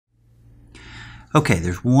Okay,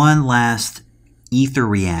 there's one last ether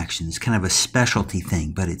reaction. It's kind of a specialty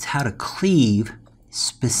thing, but it's how to cleave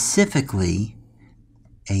specifically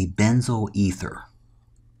a benzyl ether.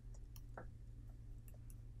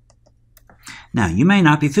 Now, you may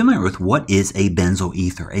not be familiar with what is a benzyl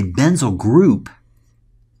ether. A benzyl group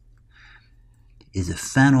is a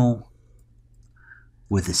phenyl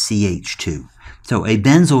with a CH2. So a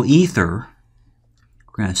benzyl ether,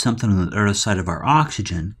 we're going to have something on the other side of our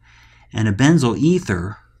oxygen, and a benzyl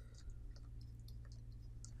ether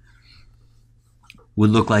would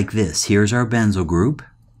look like this. Here's our benzyl group,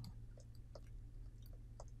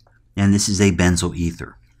 and this is a benzyl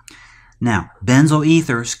ether. Now, benzyl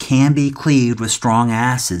ethers can be cleaved with strong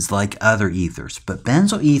acids like other ethers, but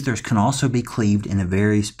benzyl ethers can also be cleaved in a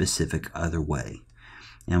very specific other way.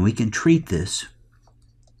 And we can treat this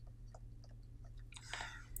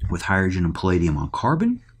with hydrogen and palladium on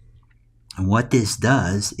carbon. And what this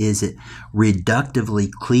does is it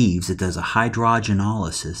reductively cleaves. It does a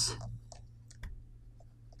hydrogenolysis.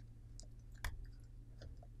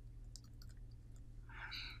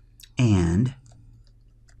 And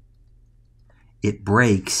it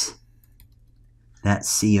breaks that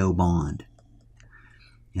CO bond.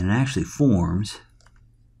 And it actually forms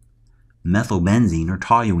methylbenzene, or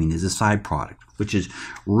toluene, as a side product, which is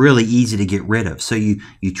really easy to get rid of. So you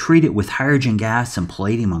treat it with hydrogen gas and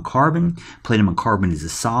palladium on carbon. Palladium on carbon is a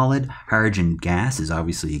solid. Hydrogen gas is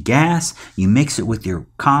obviously a gas. You mix it with your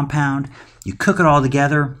compound. You cook it all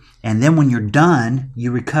together. And then when you're done,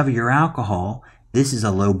 you recover your alcohol. This is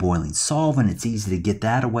a low boiling solvent. It's easy to get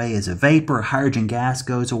that away as a vapor. Hydrogen gas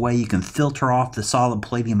goes away. You can filter off the solid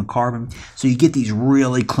palladium and carbon. So you get these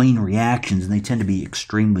really clean reactions, and they tend to be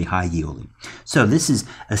extremely high yielding. So this is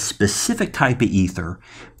a specific type of ether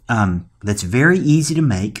that's very easy to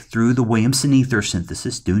make through the Williamson ether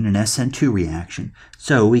synthesis, doing an SN2 reaction.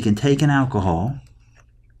 So we can take an alcohol,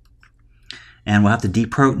 and we'll have to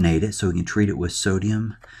deprotonate it, so we can treat it with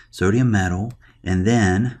sodium metal, and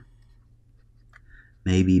then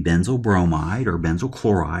maybe benzyl bromide or benzyl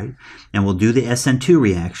chloride, and we'll do the SN2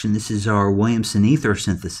 reaction. This is our Williamson ether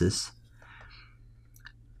synthesis.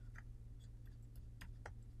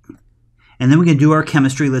 And then we can do our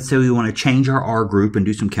chemistry. Let's say we want to change our R group and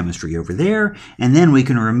do some chemistry over there, and then we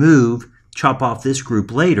can chop off this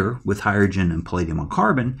group later with hydrogen and palladium on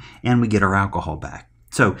carbon, and we get our alcohol back.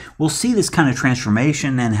 So we'll see this kind of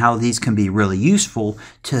transformation and how these can be really useful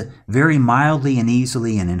to very mildly and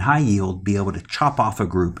easily and in high yield be able to chop off a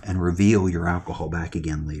group and reveal your alcohol back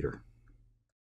again later.